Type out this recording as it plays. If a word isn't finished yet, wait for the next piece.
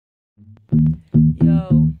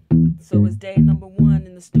Yo, so it's day number 1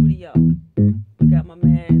 in the studio. We got my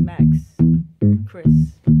man Max,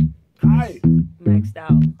 Chris. Hi. Maxed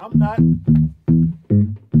out. I'm not.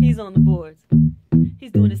 He's on the boards.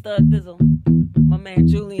 He's doing his thug thizzle. My man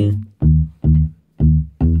Julian.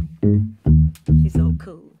 He's so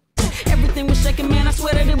cool. Everything was shaking, man. I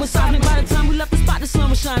swear that it was sobbing. By the time we left the spot, the sun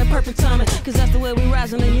was shining, perfect timing. Cause that's the way we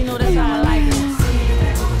rising, and you know that's how I like it.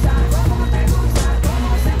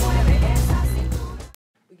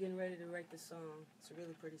 We're getting ready to write this song. It's a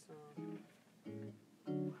really pretty song.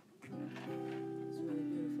 It's really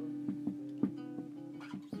beautiful.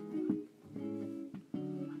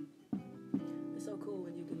 It's so cool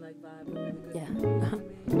when you can like vibe really good.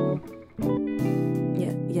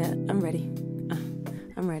 Yeah, I'm ready.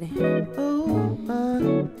 I'm ready. Oh,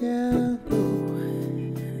 yeah.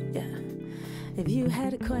 Ooh, yeah. If you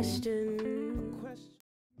had a question.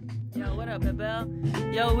 Yo, what up, Bebel?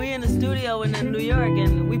 Yo, we in the studio in New York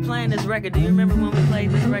and we playing this record. Do you remember when we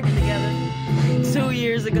played this record together? 2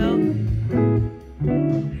 years ago.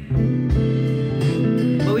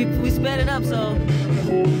 But we sped it up, so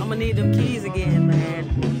I'm gonna need them keys again, man.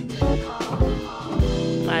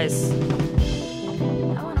 Nice.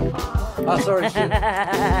 Oh, sorry, shit.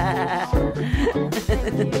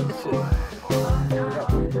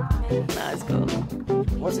 Nah, it's cool.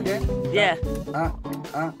 Once again? Yeah.